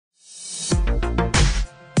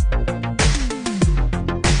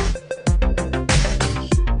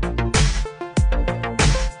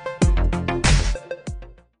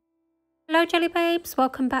Hello Jelly Babes,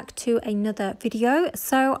 welcome back to another video.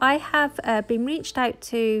 So I have been reached out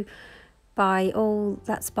to by All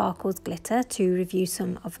That Sparkles Glitter to review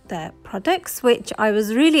some of their products, which I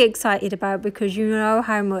was really excited about because you know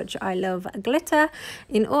how much I love glitter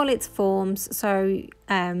in all its forms. So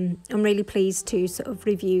I'm really pleased to sort of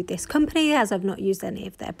review this company as I've not used any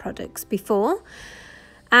of their products before.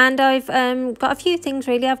 And I've got a few things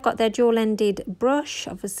really. I've got their dual-ended brush.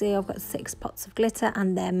 Obviously, I've got 6 pots of glitter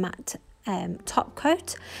and their matte top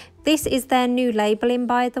coat. This is their new labelling,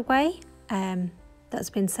 by the way,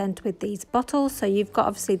 that's been sent with these bottles. So you've got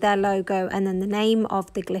obviously their logo and then the name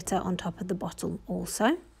of the glitter on top of the bottle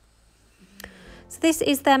also. So this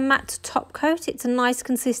is their matte top coat. It's a nice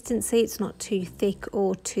consistency. It's not too thick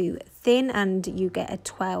or too thin, and you get a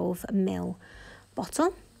 12 ml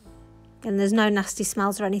bottle. And there's no nasty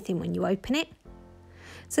smells or anything when you open it.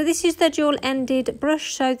 So this is the dual-ended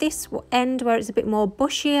brush. So this end where it's a bit more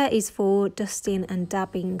bushier is for dusting and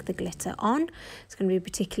dabbing the glitter on. It's going to be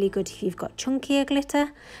particularly good if you've got chunkier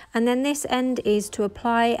glitter. And then this end is to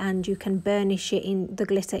apply, and you can burnish it in the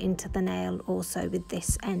glitter into the nail also with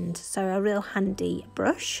this end. So a real handy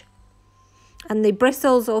brush. And the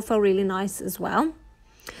bristles all feel really nice as well.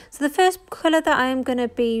 So the first colour that I am going to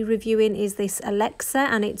be reviewing is this Alexa,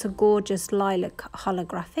 and it's a gorgeous lilac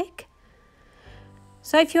holographic.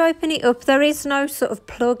 So if you open it up, there is no sort of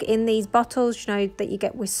plug in these bottles, you know, that you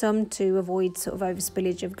get with some to avoid sort of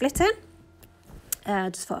overspillage of glitter.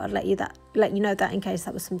 Just thought I'd let you know that in case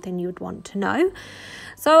that was something you would want to know.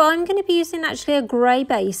 So I'm going to be using actually a grey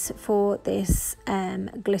base for this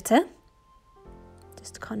glitter,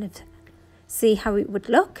 just to kind of see how it would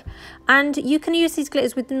look. And you can use these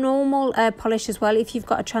glitters with normal polish as well. If you've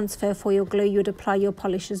got a transfer foil glue, you would apply your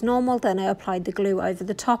polish as normal, then I applied the glue over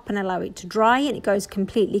the top and allow it to dry, and it goes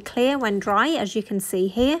completely clear when dry, as you can see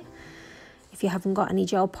here, if you haven't got any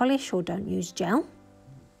gel polish or don't use gel.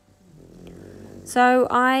 So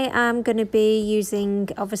I am going to be using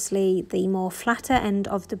obviously the more flatter end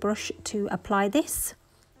of the brush to apply this.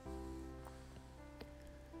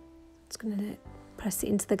 It's going to press it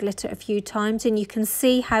into the glitter a few times, and you can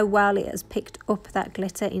see how well it has picked up that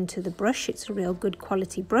glitter into the brush. It's a real good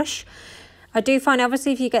quality brush. I do find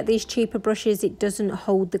obviously if you get these cheaper brushes, it doesn't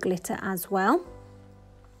hold the glitter as well.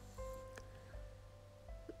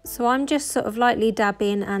 So I'm just sort of lightly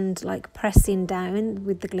dabbing and like pressing down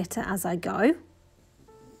with the glitter as I go.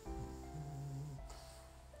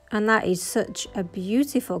 And that is such a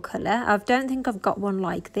beautiful colour. I don't think I've got one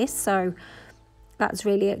like this, so that's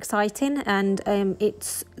really exciting, and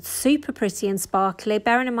it's super pretty and sparkly.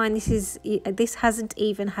 Bearing in mind this hasn't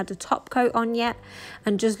even had a top coat on yet,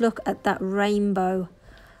 and just look at that rainbow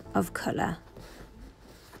of colour.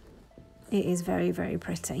 It is very, very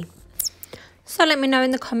pretty. So let me know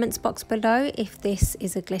in the comments box below if this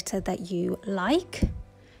is a glitter that you like.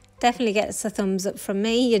 Definitely gets a thumbs up from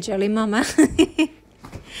me, your jolly mama.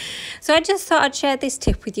 So I just thought I'd share this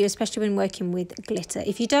tip with you, especially when working with glitter.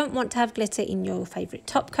 If you don't want to have glitter in your favourite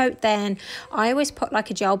top coat, then I always put like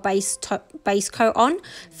a gel base coat on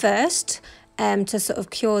first to sort of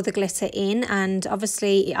cure the glitter in. And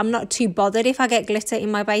obviously I'm not too bothered if I get glitter in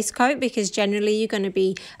my base coat, because generally you're going to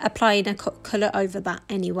be applying a colour over that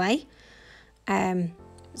anyway. So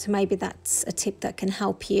maybe that's a tip that can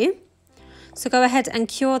help you. So go ahead and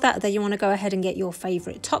cure that. Then you want to go ahead and get your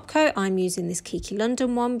favourite top coat. I'm using this Kiki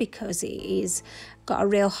London one because it is got a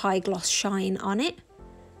real high gloss shine on it,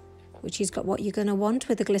 which is got what you're going to want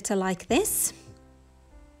with a glitter like this.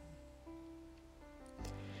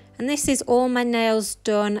 And this is all my nails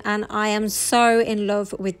done, and I am so in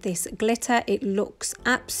love with this glitter. It looks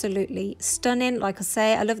absolutely stunning. Like I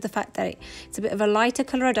say, I love the fact that it's a bit of a lighter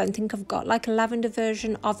colour. I don't think I've got like a lavender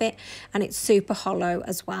version of it, and it's super hollow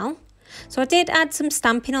as well. So I did add some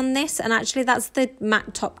stamping on this, and actually that's the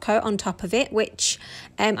matte top coat on top of it, which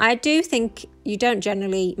I do think you don't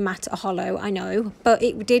generally matte a hollow, I know, but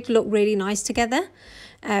it did look really nice together.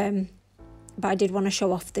 But I did want to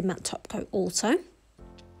show off the matte top coat also.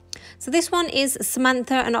 So this one is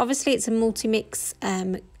Samantha, and obviously it's a multi-mix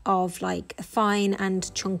of like fine and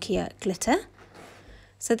chunkier glitter.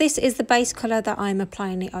 So this is the base colour that I'm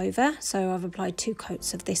applying it over. So I've applied 2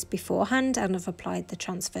 coats of this beforehand, and I've applied the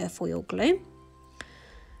transfer foil glue.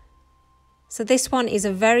 So this one is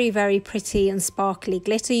a very, very pretty and sparkly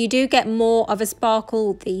glitter. You do get more of a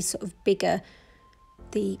sparkle the sort of bigger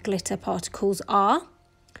the glitter particles are.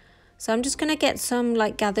 So I'm just going to get some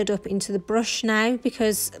like gathered up into the brush now,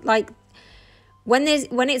 because like when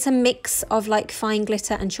it's a mix of like fine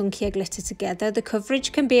glitter and chunkier glitter together, the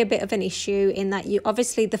coverage can be a bit of an issue in that you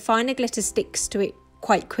obviously the finer glitter sticks to it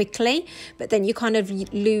quite quickly, but then you kind of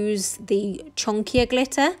lose the chunkier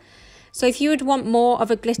glitter. So if you would want more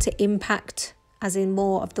of a glitter impact, as in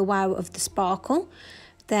more of the wow of the sparkle,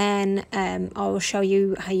 then I will show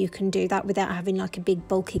you how you can do that without having like a big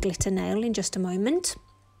bulky glitter nail in just a moment.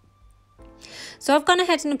 So I've gone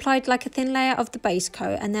ahead and applied like a thin layer of the base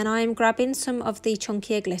coat, and then I am grabbing some of the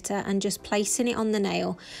chunkier glitter and just placing it on the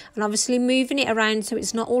nail, and obviously moving it around so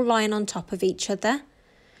it's not all lying on top of each other.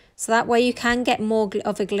 So that way you can get more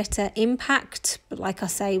of a glitter impact, but like I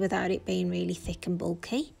say, without it being really thick and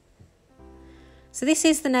bulky. So this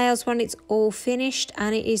is the nails when it's all finished,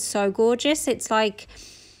 and it is so gorgeous. It's like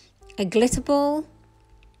a glitter ball,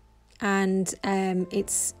 and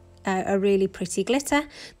it's a really pretty glitter.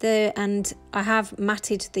 And I have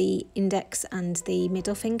matted the index and the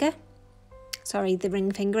middle finger. Sorry, the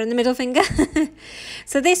ring finger and the middle finger.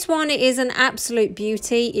 So this one is an absolute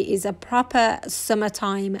beauty. It is a proper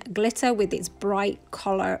summertime glitter with its bright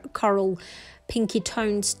coral pinky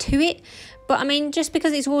tones to it. But I mean, just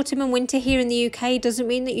because it's autumn and winter here in the UK doesn't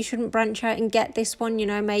mean that you shouldn't branch out and get this one. You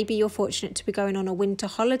know, maybe you're fortunate to be going on a winter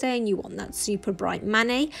holiday and you want that super bright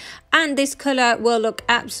mani, and this colour will look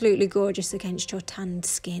absolutely gorgeous against your tanned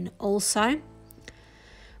skin also.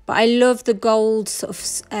 But I love the gold sort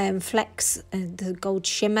of flecks, the gold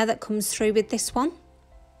shimmer that comes through with this one.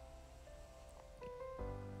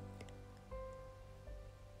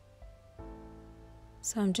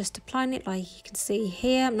 So I'm just applying it like you can see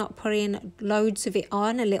here. I'm not putting loads of it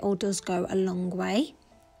on, a little does go a long way.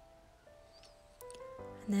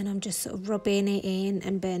 And then I'm just sort of rubbing it in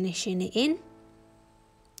and burnishing it in,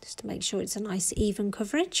 just to make sure it's a nice even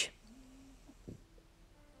coverage.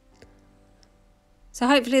 So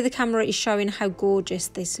hopefully the camera is showing how gorgeous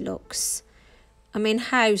this looks. I mean,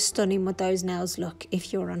 how stunning would those nails look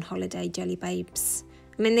if you're on holiday, Jelly Babes?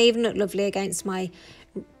 I mean, they even look lovely against my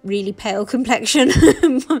really pale complexion,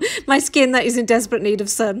 my skin that is in desperate need of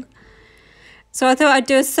sun. So I thought I'd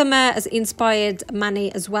do a summer as inspired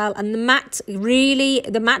mani as well, and the matte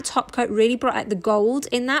top coat really brought out the gold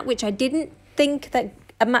in that, which I didn't think that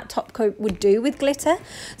a matte top coat would do with glitter.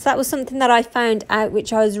 So that was something that I found out,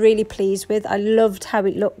 which I was really pleased with. I loved how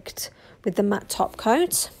it looked with the matte top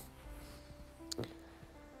coat.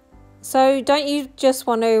 So don't you just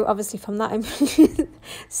want to, obviously from that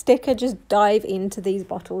sticker, just dive into these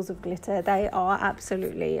bottles of glitter. They are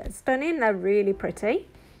absolutely stunning. They're really pretty.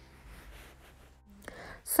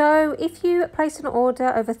 So if you place an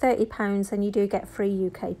order over £30, then you do get free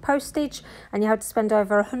UK postage, and you have to spend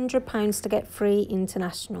over £100 to get free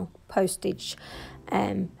international postage.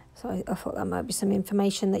 So I thought that might be some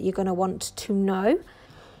information that you're going to want to know.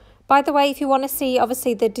 By the way, if you want to see,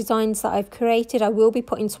 obviously, the designs that I've created, I will be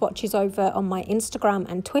putting swatches over on my Instagram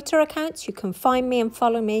and Twitter accounts. You can find me and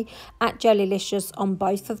follow me at Gelulicious on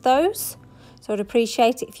both of those. So I'd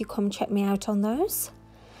appreciate it if you come check me out on those.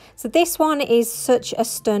 So this one is such a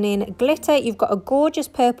stunning glitter. You've got a gorgeous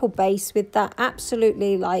purple base with that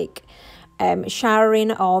absolutely like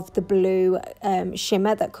showering of the blue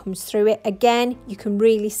shimmer that comes through it. Again, you can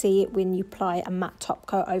really see it when you apply a matte top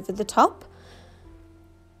coat over the top.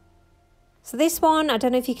 So this one, I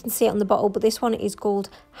don't know if you can see it on the bottle, but this one is called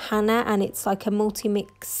Hannah, and it's like a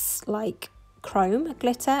multi-mix like chrome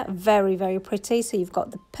glitter. Very, very pretty. So you've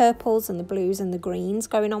got the purples and the blues and the greens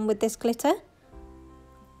going on with this glitter.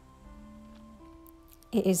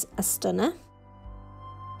 It is a stunner.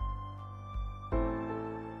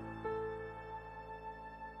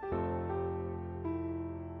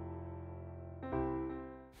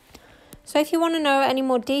 So if you want to know any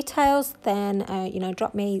more details, then, you know,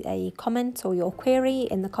 drop me a comment or your query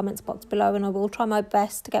in the comments box below, and I will try my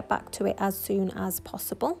best to get back to it as soon as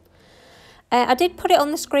possible. I did put it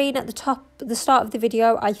on the screen at the start of the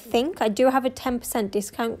video. I think I do have a 10%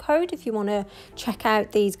 discount code if you want to check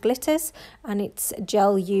out these glitters, and it's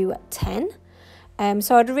GELU10.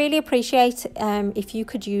 So I'd really appreciate if you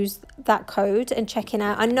could use that code and check it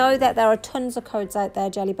out. I know that there are tons of codes out there,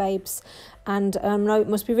 Jelly Babes, and I know it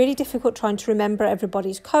must be really difficult trying to remember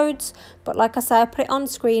everybody's codes, but like I say, I put it on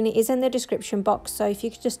screen. It is in the description box, so if you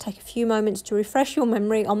could just take a few moments to refresh your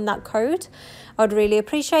memory on that code, I'd really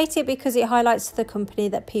appreciate it, because it highlights to the company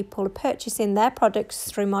that people are purchasing their products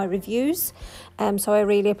through my reviews. So I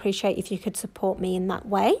really appreciate if you could support me in that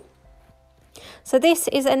way. So this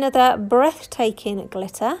is another breathtaking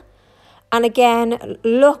glitter, and again,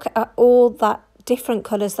 look at all that different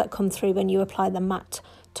colours that come through when you apply the matte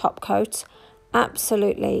top coat.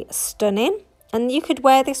 Absolutely stunning. And you could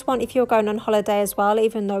wear this one if you're going on holiday as well,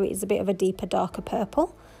 even though it is a bit of a deeper, darker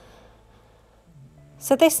purple.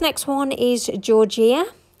 So this next one is Georgia,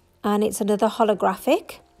 and it's another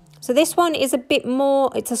holographic. So this one is a bit more,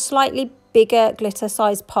 it's a slightly bigger glitter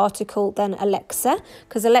size particle than Alexa,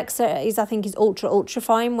 because Alexa is, I think, is ultra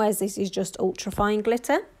fine, whereas this is just ultra fine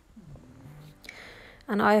glitter.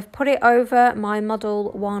 And I have put it over my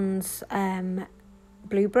Model 1's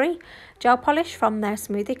Blueberry gel polish from their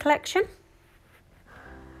Smoothie collection.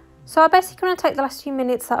 So I basically want to take the last few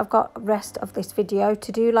minutes that I've got rest of this video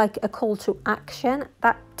to do like a call to action.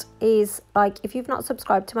 That is like, if you've not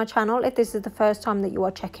subscribed to my channel, if this is the first time that you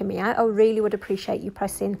are checking me out, I really would appreciate you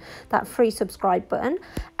pressing that free subscribe button.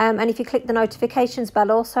 And if you click the notifications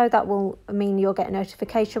bell also, that will mean you'll get a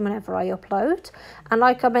notification whenever I upload. And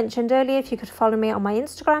like I mentioned earlier, if you could follow me on my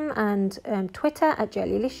Instagram and Twitter at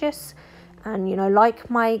Gelulicious, and you know, like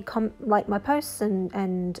my posts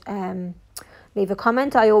and leave a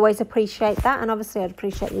comment. I always appreciate that, and obviously I'd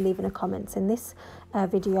appreciate you leaving a comment in this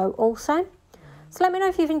video also. So let me know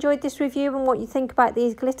if you've enjoyed this review and what you think about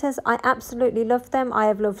these glitters. I absolutely love them. I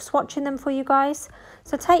have loved swatching them for you guys.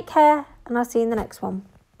 So take care, and I'll see you in the next one.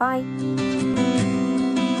 Bye.